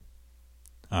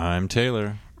I'm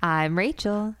Taylor. I'm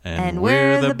Rachel. And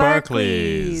we're the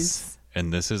Barkleys.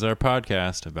 And this is our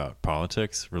podcast about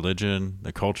politics, religion,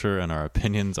 the culture, and our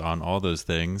opinions on all those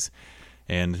things.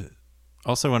 And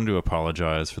also wanted to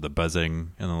apologize for the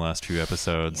buzzing in the last few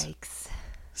episodes. Yikes.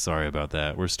 Sorry about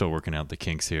that. We're still working out the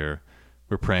kinks here.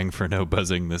 We're praying for no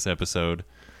buzzing this episode.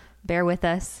 Bear with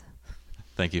us.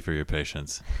 Thank you for your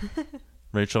patience.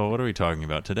 Rachel, what are we talking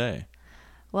about today?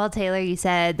 Well, Taylor, you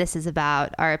said this is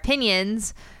about our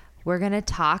opinions. We're going to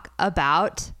talk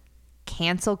about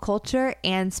cancel culture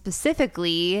and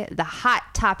specifically the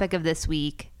hot topic of this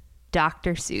week,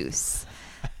 Dr. Seuss.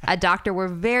 A doctor we're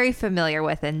very familiar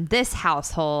with in this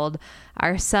household.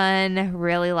 Our son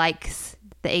really likes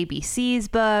the ABC's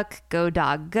book, Go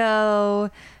Dog Go.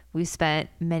 We spent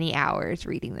many hours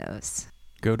reading those.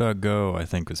 Go Dog Go, I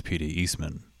think, was P.D.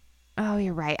 Eastman. Oh,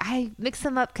 you're right. I mix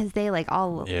them up because they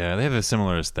all... Yeah, they have a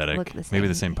similar aesthetic. Look the same. Maybe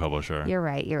the same publisher. You're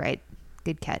right.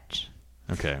 Good catch.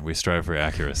 Okay, we strive for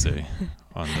accuracy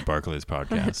on the Barkleys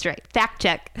podcast. That's right. Fact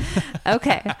check.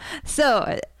 Okay.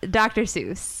 So, Dr.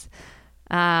 Seuss.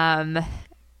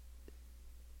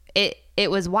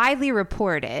 It was widely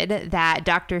reported that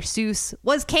Dr. Seuss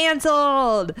was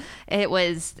canceled. It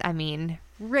was,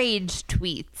 rage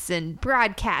tweets and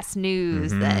broadcast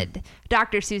news that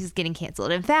Dr. Seuss is getting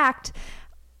canceled. In fact,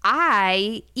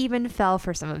 I even fell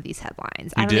for some of these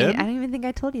headlines. You did? I don't even think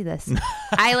I told you this.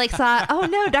 I thought, oh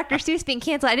no, Dr. Seuss being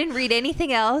canceled. I didn't read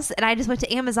anything else. And I just went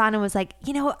to Amazon and was like,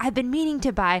 I've been meaning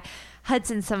to buy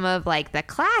Hudson some of the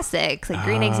classics, like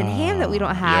Green Eggs and Ham that we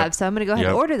don't have. Yep. So I'm going to go ahead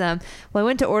and order them. Well, I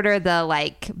went to order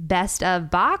the best of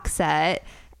box set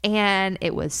and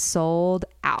it was sold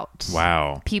out.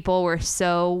 Wow. People were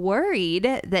so worried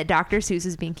that Dr. Seuss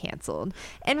is being canceled.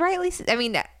 And rightly,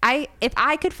 if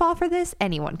I could fall for this,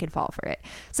 anyone could fall for it.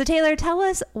 So Taylor, tell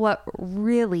us what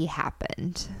really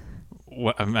happened.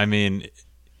 This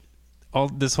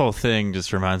whole thing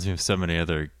just reminds me of so many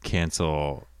other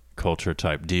cancel culture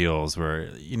type deals where,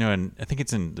 and I think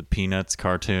it's in the Peanuts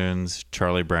cartoons,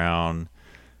 Charlie Brown,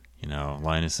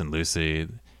 Linus and Lucy,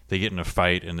 they get in a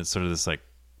fight and it's sort of this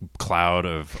cloud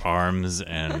of arms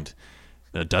and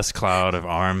a dust cloud of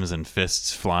arms and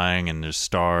fists flying and there's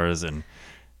stars, and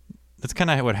that's kind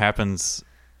of what happens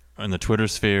in the Twitter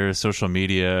sphere, social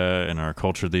media, in our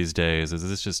culture these days. Is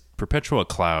this just perpetual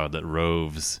cloud that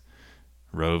roves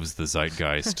the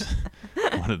zeitgeist,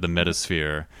 one of the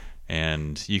metasphere,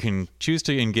 and you can choose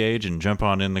to engage and jump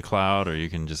on in the cloud, or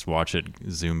you can just watch it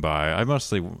zoom by. I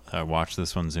mostly watch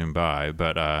this one zoom by,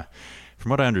 but from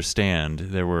what I understand,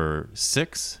 there were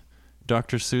 6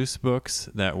 Dr. Seuss books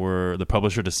that the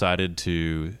publisher decided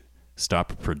to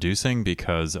stop producing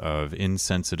because of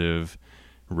insensitive,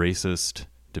 racist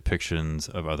depictions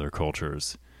of other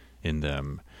cultures in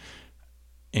them.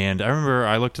 And I remember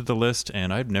I looked at the list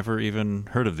and I'd never even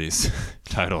heard of these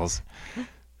titles.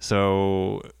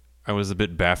 So I was a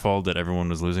bit baffled that everyone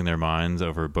was losing their minds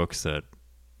over books that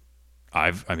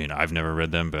I've never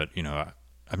read them, but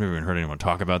I've never even heard anyone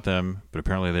talk about them, but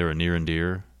apparently they were near and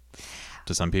dear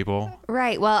to some people.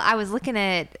 Right. Well, I was looking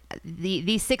at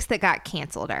these 6 that got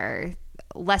canceled are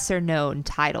lesser known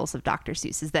titles of Dr.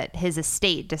 Seuss that his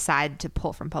estate decided to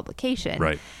pull from publication.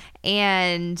 Right.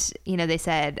 And, they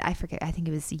said, I forget, I think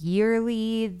it was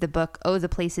Yearly. The book, Oh, the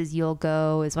Places You'll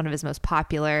Go is one of his most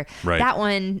popular. Right. That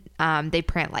one, they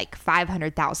print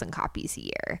 500,000 copies a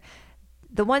year.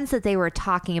 The ones that they were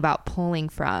talking about pulling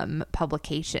from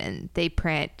publication, they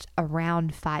print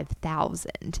around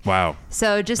 5,000. Wow.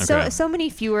 So just Okay. so many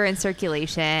fewer in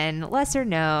circulation, lesser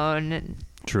known.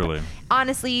 Truly.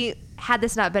 Honestly, had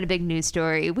this not been a big news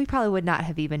story, we probably would not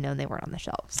have even known they were on the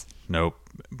shelves. Nope.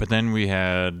 But then we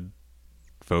had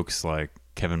folks like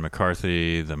Kevin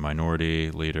McCarthy, the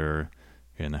minority leader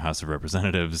in the House of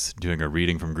Representatives, doing a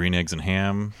reading from Green Eggs and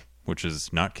Ham, which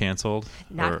is not canceled.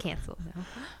 Not canceled, no.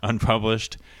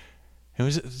 Unpublished. It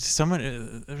was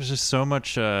there was just so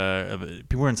much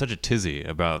people were in such a tizzy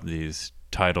about these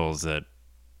titles that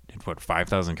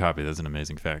 5,000 copies. That's an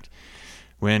amazing fact.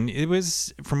 When it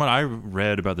was, from what I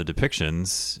read about the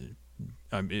depictions,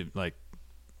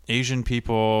 Asian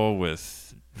people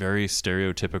with very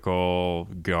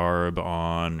stereotypical garb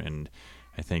on, and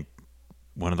I think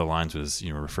one of the lines was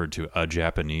referred to a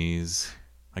Japanese,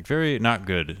 very not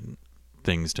good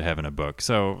things to have in a book.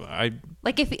 So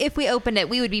if we opened it,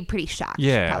 we would be pretty shocked.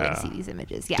 Yeah, probably to see these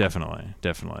images. Yeah, definitely,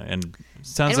 and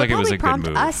sounds like it was a good move.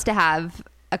 Prompt us to have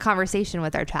a conversation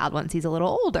with our child once he's a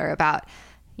little older about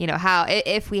how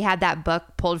if we had that book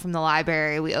pulled from the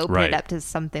library, we opened it up to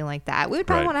something like that, we would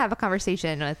probably want to have a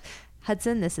conversation with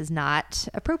Hudson. This is not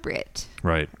appropriate.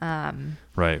 Right.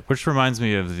 Right. Which reminds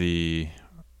me of the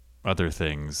other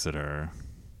things that are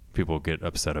people get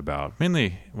upset about?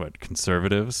 Mainly,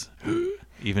 conservatives,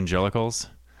 evangelicals?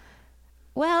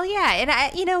 Well, yeah.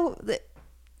 And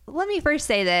let me first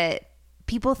say that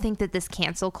people think that this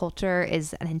cancel culture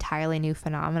is an entirely new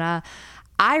phenomena.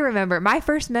 I remember my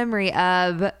first memory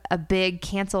of a big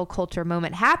cancel culture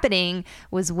moment happening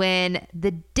was when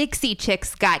the Dixie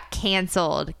Chicks got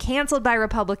canceled by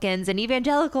Republicans and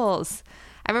evangelicals.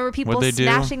 I remember people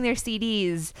smashing their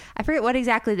CDs. I forget what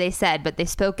exactly they said, but they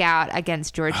spoke out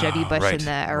against George W. Bush in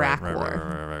the Iraq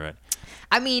War. Right.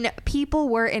 I mean, people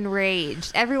were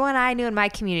enraged. Everyone I knew in my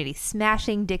community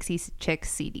smashing Dixie Chicks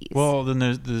CDs. Well, then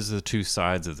there's the two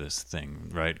sides of this thing,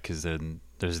 right? Because then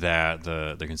there's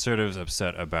the conservatives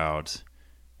upset about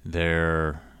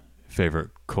their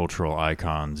favorite cultural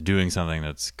icons doing something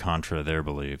that's contra their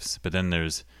beliefs. But then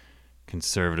there's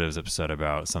conservatives upset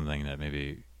about something that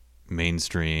maybe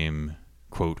mainstream,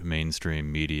 quote,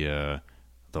 mainstream media,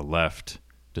 the left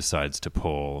decides to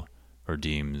pull or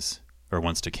deems or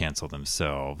wants to cancel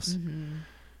themselves. Mm-hmm.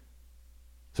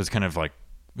 So it's kind of like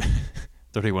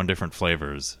 31 different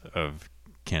flavors of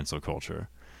cancel culture.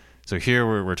 So here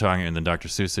we're talking, in the Dr.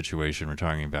 Seuss situation, we're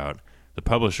talking about the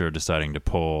publisher deciding to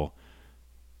pull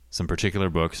some particular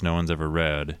books no one's ever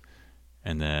read,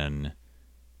 and then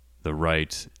the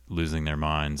right losing their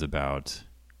minds about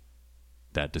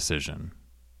that decision,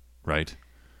 right?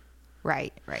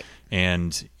 Right.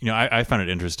 And, I find it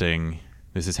interesting.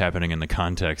 This is happening in the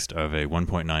context of a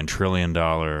 $1.9 trillion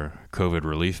COVID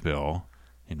relief bill,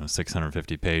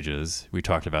 650 pages. We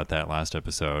talked about that last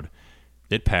episode.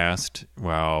 It passed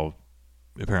while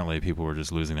apparently people were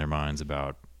just losing their minds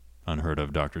about unheard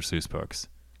of Dr. Seuss books.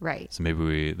 Right. So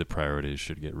maybe the priorities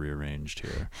should get rearranged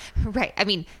here. Right. I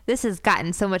mean, this has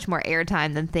gotten so much more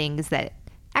airtime than things that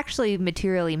actually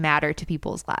materially matter to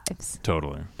people's lives.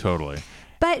 Totally.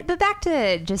 But back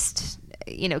to just,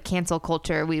 cancel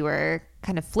culture. We were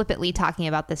kind of flippantly talking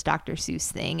about this Dr. Seuss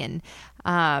thing.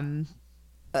 And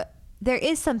there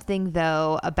is something,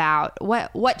 though, about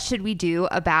what should we do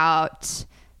about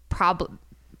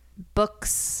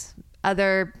books,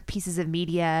 other pieces of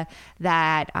media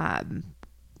that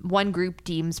one group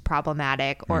deems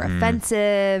problematic or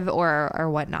offensive or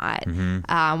whatnot.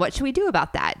 What should we do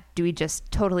about that? Do we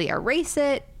just totally erase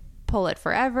it, pull it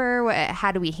forever?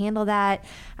 How do we handle that?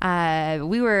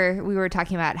 We were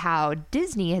talking about how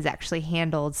Disney has actually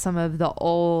handled some of the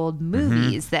old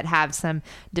movies that have some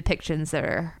depictions that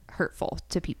are hurtful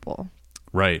to people.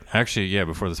 Right. Actually, yeah,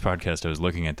 before this podcast, I was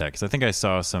looking at that because I think I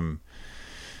saw some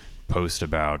post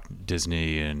about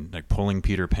Disney and like pulling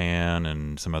Peter Pan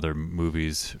and some other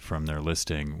movies from their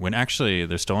listing when actually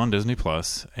they're still on Disney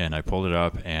Plus. And I pulled it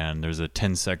up and there's a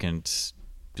 10-second,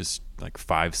 just like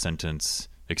 5-sentence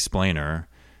explainer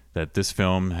that this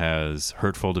film has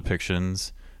hurtful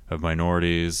depictions of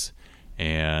minorities,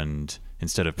 and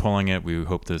instead of pulling it, we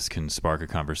hope this can spark a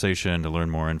conversation to learn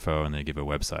more info, and they give a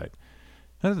website.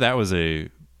 I thought that was a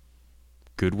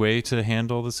good way to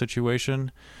handle the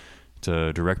situation,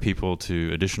 to direct people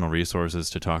to additional resources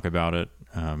to talk about it,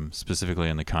 specifically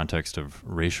in the context of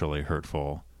racially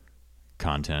hurtful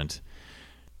content.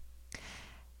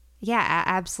 Yeah,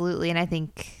 absolutely. And I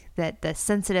think that the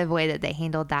sensitive way that they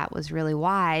handled that was really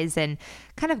wise and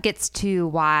kind of gets to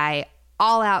why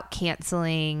all-out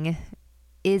canceling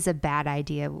is a bad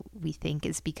idea, we think,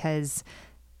 is because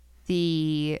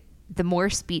the more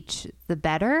speech, the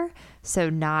better. So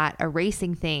not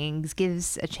erasing things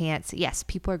gives a chance. Yes,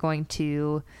 people are going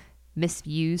to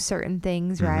misuse certain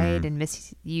things, right? And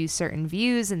misuse certain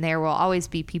views. And there will always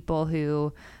be people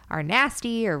who are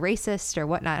nasty or racist or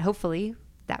whatnot. Hopefully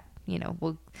that,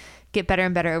 will get better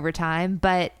and better over time.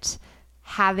 But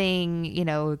having,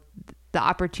 the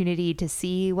opportunity to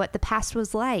see what the past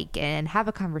was like and have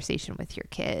a conversation with your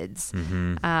kids,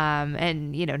 and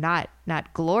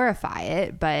not glorify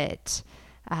it, but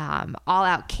all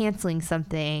out canceling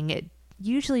something, it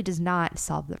usually does not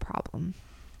solve the problem.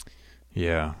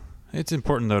 Yeah, it's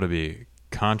important though to be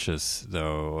conscious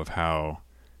though of how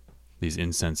these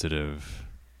insensitive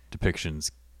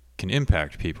depictions can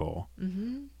impact people,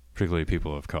 particularly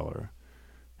people of color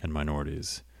and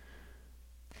minorities.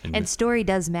 And story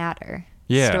does matter.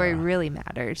 Yeah. Story really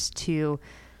matters to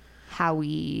how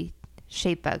we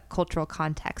shape a cultural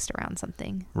context around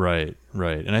something. Right.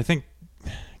 And I think,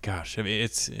 gosh, I mean,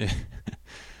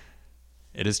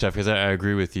 it is tough because I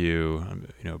agree with you,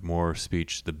 more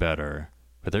speech, the better.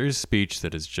 But there is speech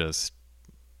that is just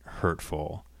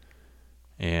hurtful.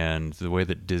 And the way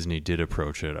that Disney did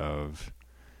approach it of,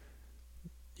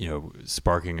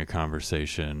 sparking a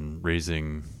conversation,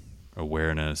 raising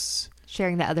awareness,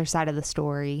 sharing the other side of the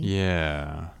story.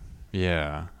 Yeah.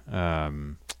 I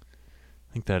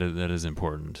think that is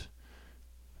important.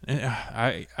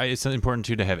 It's important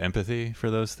too to have empathy for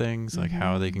those things, like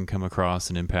how they can come across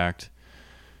and impact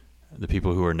the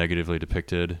people who are negatively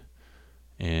depicted.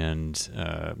 And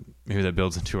maybe that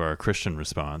builds into our Christian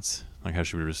response. Like, how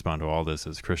should we respond to all this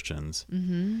as Christians?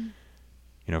 Mm-hmm.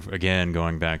 You know, again,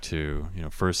 going back to,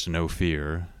 first, no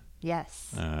fear.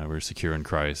 Yes. We're secure in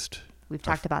Christ. We've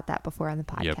talked about that before on the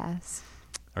podcast.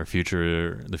 Yep.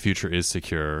 The future is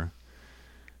secure.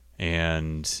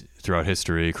 And throughout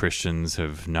history, Christians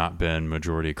have not been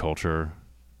majority culture.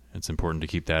 It's important to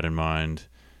keep that in mind.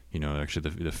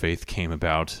 Actually, the faith came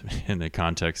about in the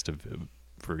context of,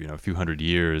 for a few hundred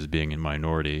years, being in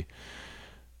minority.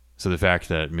 So the fact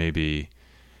that maybe,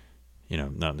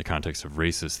 not in the context of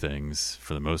racist things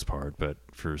for the most part, but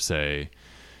for, say,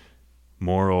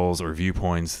 morals or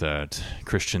viewpoints that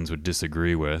Christians would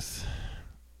disagree with,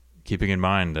 keeping in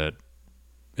mind that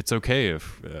it's okay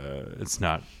if it's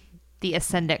not the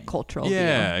ascendant cultural view.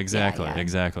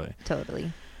 Exactly.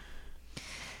 Totally.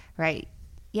 Right.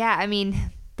 Yeah, I mean,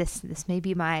 this may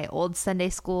be my old Sunday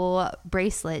school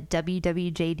bracelet,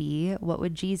 WWJD. What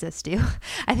would Jesus do?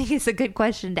 I think it's a good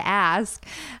question to ask,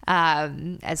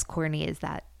 as corny as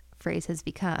that phrase has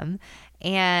become.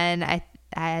 And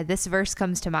this verse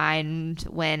comes to mind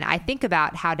when I think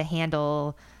about how to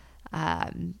handle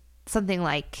something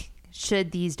like,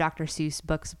 should these Dr. Seuss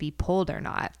books be pulled or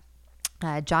not?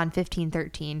 John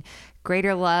 15:13,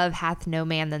 greater love hath no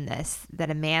man than this, that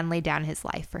a man lay down his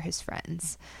life for his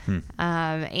friends.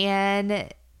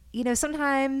 And,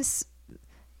 sometimes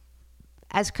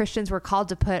as Christians, we're called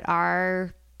to put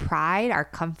our pride, our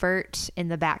comfort in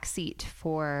the back seat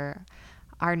for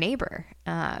our neighbor.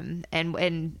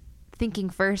 And thinking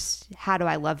first, how do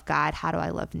I love God? How do I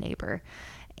love neighbor?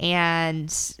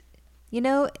 And,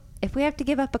 if we have to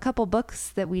give up a couple books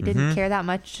that we didn't care that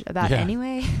much about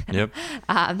anyway, yep.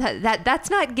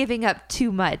 That's not giving up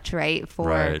too much, right?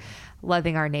 For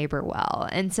loving our neighbor well.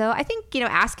 And so I think,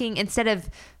 asking, instead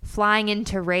of flying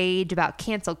into rage about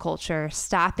cancel culture,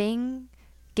 stopping,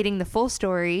 getting the full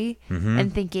story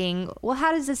and thinking, well,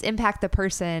 how does this impact the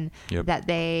person that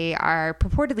they are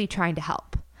purportedly trying to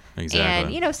help?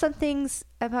 Exactly. And, some things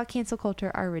about cancel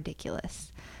culture are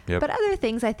ridiculous. Yep. But other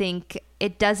things, I think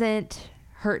it doesn't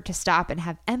hurt to stop and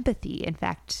have empathy. In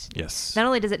fact, yes. Not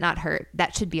only does it not hurt,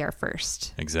 that should be our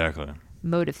first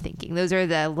mode of thinking. Those are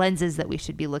the lenses that we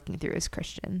should be looking through as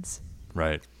Christians.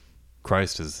 Right.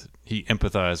 Christ he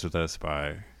empathized with us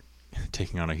by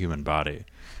taking on a human body,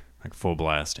 like full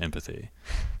blast empathy.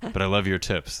 But I love your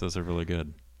tips. Those are really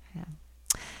good. Yeah.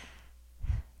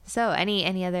 So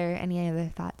any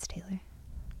other thoughts, Taylor?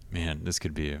 Man, this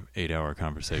could be an 8-hour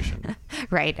conversation.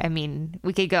 Right. I mean,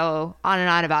 we could go on and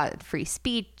on about free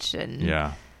speech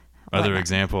and other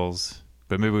examples,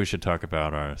 but maybe we should talk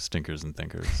about our stinkers and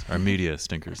thinkers, our media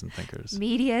stinkers and thinkers.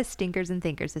 Media stinkers and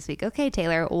thinkers this week. Okay,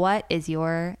 Taylor, what is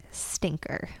your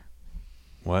stinker?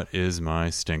 What is my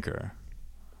stinker?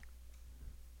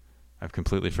 I've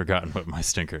completely forgotten what my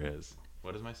stinker is.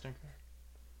 What is my stinker?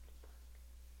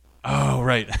 Oh,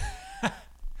 right.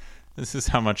 This is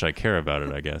how much I care about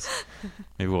it, I guess.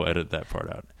 Maybe we'll edit that part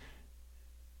out.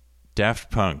 Daft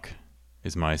Punk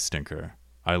is my stinker.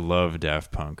 I love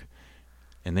Daft Punk.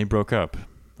 And they broke up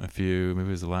maybe it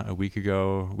was a week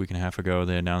and a half ago,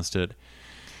 they announced it.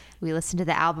 We listened to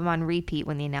the album on repeat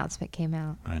when the announcement came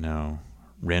out. I know.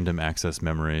 Random access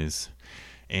memories.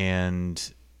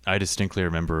 And I distinctly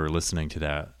remember listening to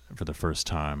that for the first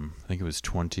time. I think it was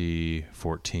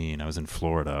 2014. I was in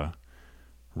Florida,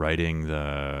 riding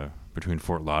between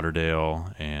Fort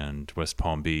Lauderdale and West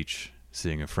Palm Beach,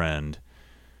 seeing a friend,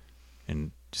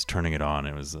 and just turning it on.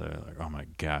 It was like, oh my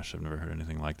gosh, I've never heard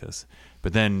anything like this.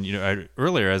 But then,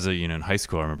 earlier in high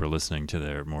school, I remember listening to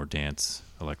their more dance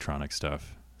electronic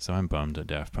stuff. So I'm bummed that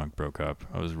Daft Punk broke up.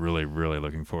 I was really, really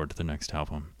looking forward to the next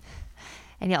album.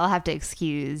 And y'all have to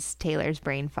excuse Taylor's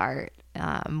brain fart.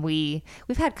 We've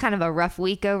had kind of a rough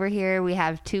week over here. We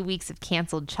have 2 weeks of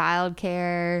canceled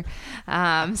childcare,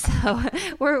 so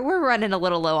we're running a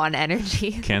little low on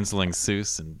energy. Canceling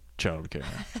Seuss and childcare.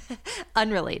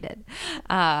 Unrelated.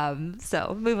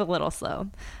 So move a little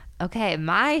slow. Okay,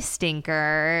 my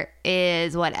stinker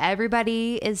is what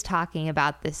everybody is talking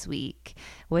about this week,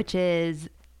 which is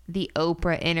the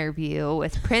Oprah interview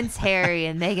with Prince Harry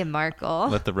and Meghan Markle.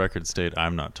 Let the record state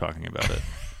I'm not talking about it.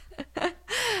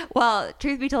 Well,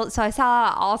 truth be told, so I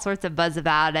saw all sorts of buzz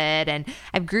about it, and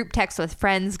I have group texts with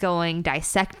friends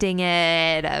dissecting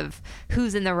it, of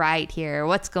who's in the right here,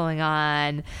 what's going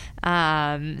on.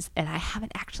 And I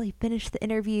haven't actually finished the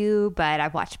interview, but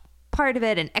I've watched part of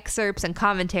it and excerpts and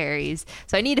commentaries.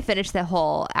 So I need to finish the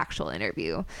whole actual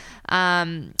interview.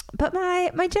 But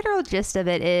my general gist of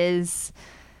it is,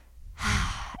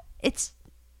 it's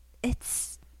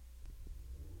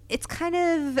kind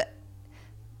of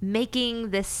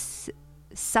making this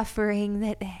suffering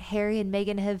that Harry and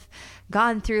Meghan have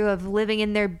gone through of living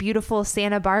in their beautiful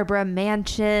Santa Barbara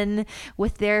mansion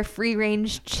with their free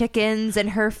range chickens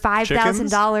and her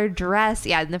 $5,000 dress.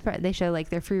 Yeah, in the front, they show like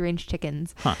their free range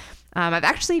chickens. Huh. I've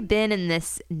actually been in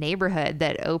this neighborhood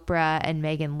that Oprah and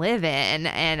Meghan live in,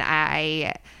 and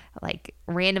I like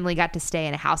randomly got to stay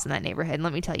in a house in that neighborhood. And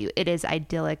let me tell you, it is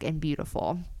idyllic and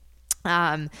beautiful.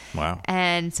 Wow.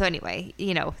 And so anyway,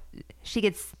 you know, she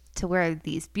gets to wear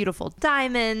these beautiful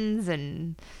diamonds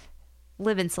and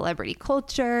live in celebrity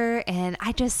culture. And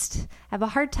I just have a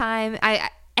hard time.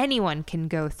 Anyone can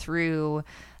go through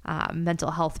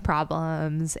mental health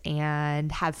problems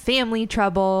and have family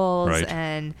troubles. Right.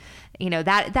 And, you know,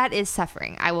 that is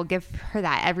suffering. I will give her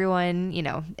that. Everyone, you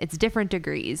know, it's different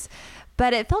degrees.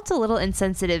 But it felt a little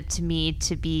insensitive to me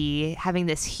to be having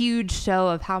this huge show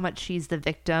of how much she's the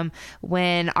victim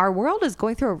when our world is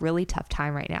going through a really tough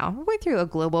time right now. We're going through a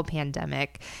global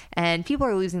pandemic and people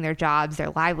are losing their jobs, their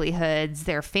livelihoods,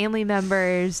 their family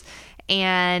members.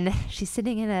 And she's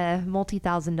sitting in a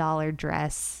multi-$1,000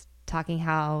 dress talking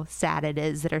how sad it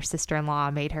is that her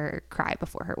sister-in-law made her cry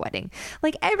before her wedding.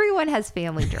 Like, everyone has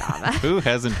family drama. Who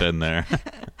hasn't been there?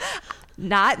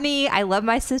 Not me. I love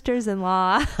my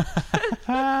sisters-in-law.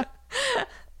 That's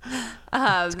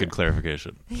good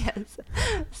clarification. Yes.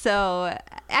 So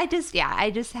I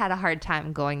just had a hard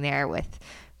time going there with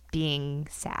being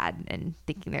sad and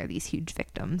thinking there are these huge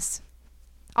victims.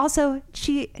 Also,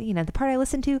 she, you know, the part I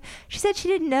listened to, she said she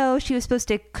didn't know she was supposed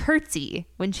to curtsy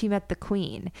when she met the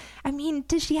Queen. I mean,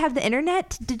 does she have the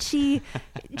internet? Did she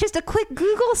just a quick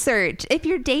Google search? If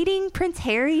you're dating Prince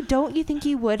Harry, don't you think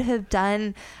you would have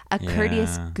done a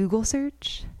courteous Google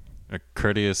search? A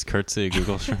courteous curtsy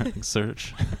Google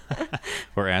search?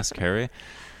 Or ask Harry?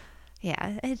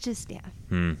 Yeah, it's just,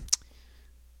 yeah.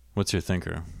 What's your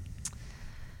thinker?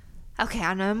 Okay,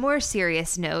 on a more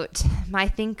serious note, my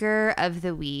thinker of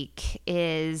the week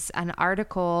is an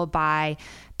article by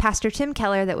Pastor Tim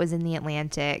Keller that was in The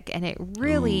Atlantic, and it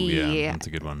really... yeah, that's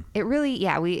a good one. It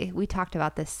really, we talked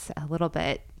about this a little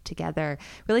bit together,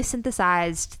 really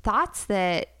synthesized thoughts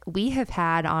that we have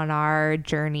had on our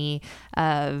journey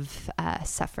of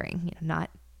suffering, you know, not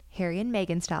Harry and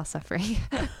Meghan style suffering,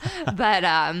 but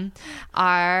I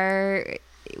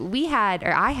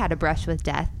had a brush with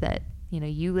death that, you know,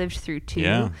 you lived through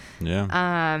too.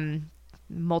 Yeah.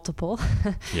 Multiple,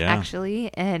 Yeah. actually,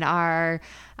 in our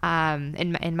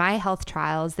in my health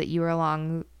trials that you were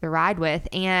along the ride with,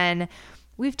 and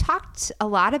we've talked a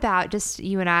lot about, just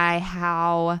you and I,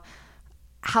 how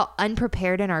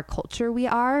unprepared in our culture we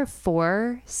are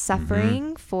for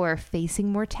suffering, for facing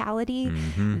mortality,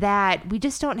 that we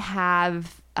just don't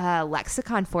have a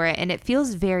lexicon for it, and it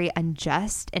feels very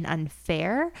unjust and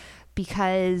unfair.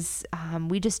 Because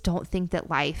we just don't think that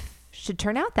life should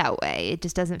turn out that way. It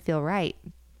just doesn't feel right.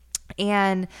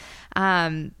 And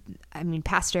I mean,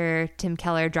 Pastor Tim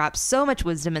Keller drops so much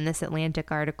wisdom in this Atlantic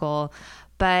article,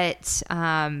 but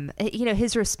you know,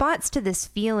 his response to this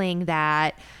feeling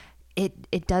that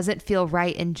it doesn't feel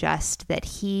right and just that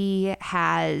he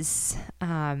has,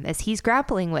 as he's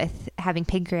grappling with having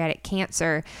pancreatic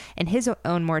cancer and his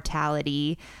own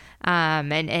mortality,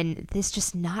 and this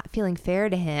just not feeling fair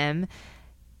to him,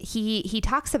 he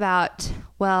talks about,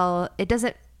 well, it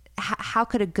doesn't, how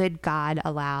could a good God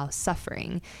allow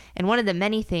suffering? And one of the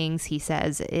many things he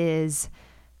says is,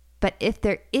 but if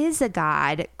there is a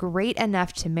God great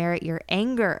enough to merit your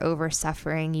anger over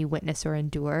suffering you witness or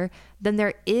endure, then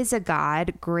there is a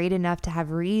God great enough to have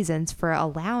reasons for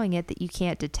allowing it that you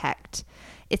can't detect.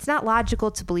 It's not logical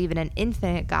to believe in an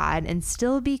infinite God and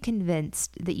still be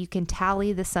convinced that you can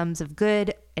tally the sums of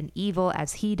good and evil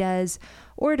as he does,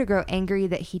 or to grow angry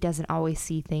that he doesn't always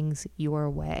see things your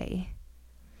way.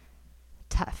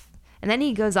 Tough. And then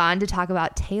he goes on to talk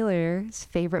about Taylor's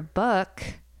favorite book,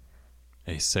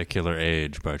 A Secular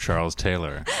Age by Charles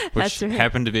Taylor, which That's right.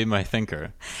 happened to be my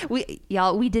thinker. We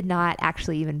did not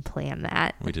actually even plan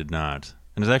that. We did not.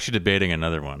 And I was actually debating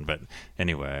another one, but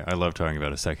anyway, I love talking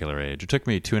about A Secular Age. It took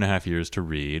me 2.5 years to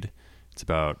read. It's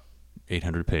about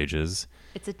 800 pages.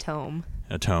 It's a tome.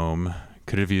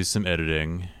 Could have used some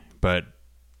editing, but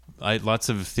lots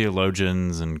of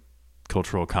theologians and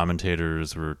cultural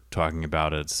commentators were talking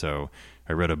about it, so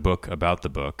I read a book about the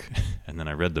book, and then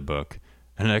I read the book.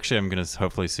 And actually, I'm going to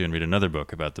hopefully soon read another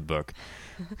book about the book,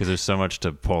 because there's so much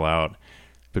to pull out.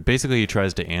 But basically, he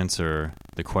tries to answer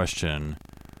the question,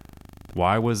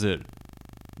 why was it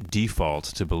default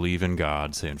to believe in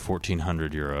God, say in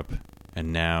 1400 Europe,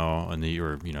 and now in the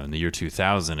year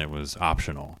 2000 it was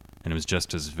optional? And it was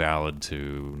just as valid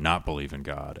to not believe in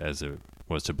God as it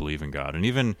was to believe in God. And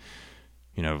even,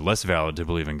 less valid to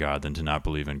believe in God than to not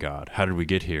believe in God. How did we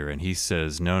get here? And he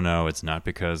says, no, it's not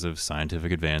because of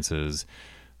scientific advances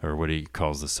or what he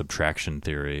calls the subtraction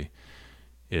theory.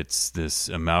 It's this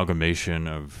amalgamation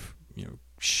of,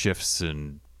 shifts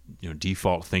in,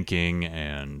 default thinking.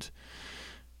 And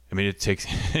I mean,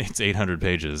 it's 800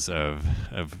 pages of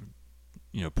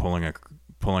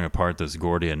pulling apart this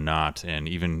Gordian knot. And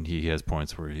even he has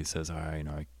points where he says, I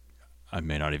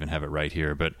may not even have it right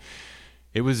here, but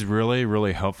it was really,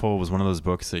 really helpful. It was one of those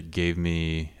books that gave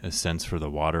me a sense for the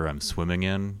water I'm swimming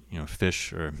in.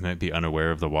 Fish might be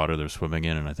unaware of the water they're swimming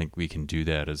in, and I think we can do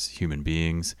that as human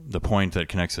beings. The point that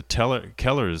connects with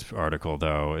Keller's article,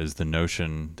 though, is the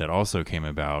notion that also came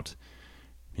about,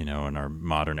 in our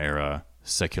modern era,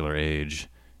 secular age,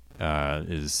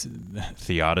 is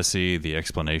theodicy, the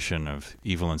explanation of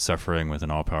evil and suffering with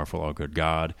an all-powerful, all-good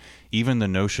God. Even the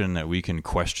notion that we can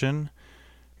question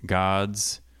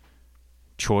God's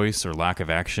choice or lack of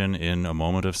action in a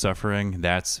moment of suffering,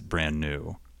 that's brand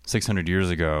new. 600 years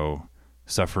ago,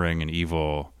 suffering and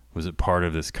evil was a part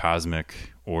of this cosmic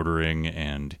ordering,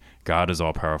 and God is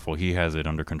all-powerful. He has it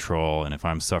under control, and if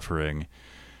I'm suffering,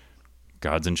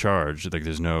 God's in charge. Like,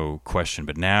 there's no question.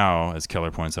 But now, as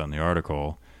Keller points out in the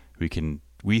article,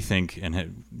 we think,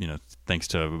 and thanks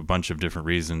to a bunch of different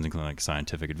reasons, including like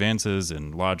scientific advances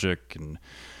and logic and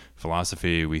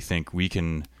philosophy, we think we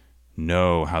can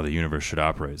know how the universe should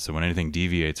operate. So when anything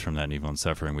deviates from that in evil and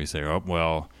suffering, we say, oh,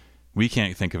 well, we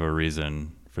can't think of a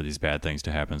reason for these bad things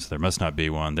to happen, so there must not be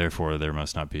one. Therefore, there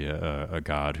must not be a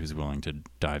God who's willing to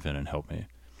dive in and help me.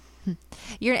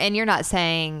 You're not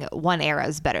saying one era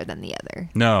is better than the other.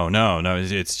 No.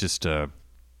 It's just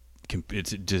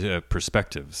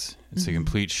perspectives. It's a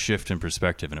complete shift in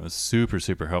perspective, and it was super,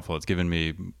 super helpful. It's given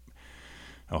me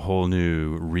a whole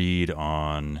new read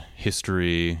on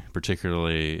history,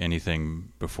 particularly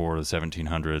anything before the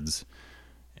 1700s.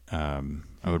 I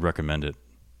would recommend it.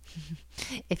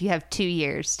 If you have 2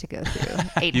 years to go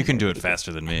through. You can do it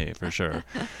faster than me, for sure.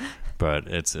 But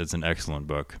it's an excellent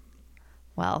book.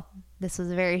 Well, this was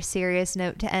a very serious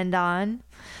note to end on.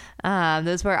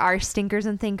 Those were our stinkers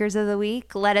and thinkers of the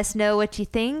week. Let us know what you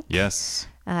think. Yes.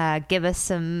 Give us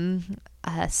some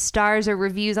stars or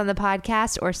reviews on the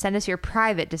podcast, or send us your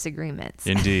private disagreements.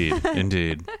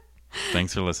 Indeed.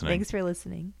 Thanks for listening. Thanks for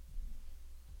listening.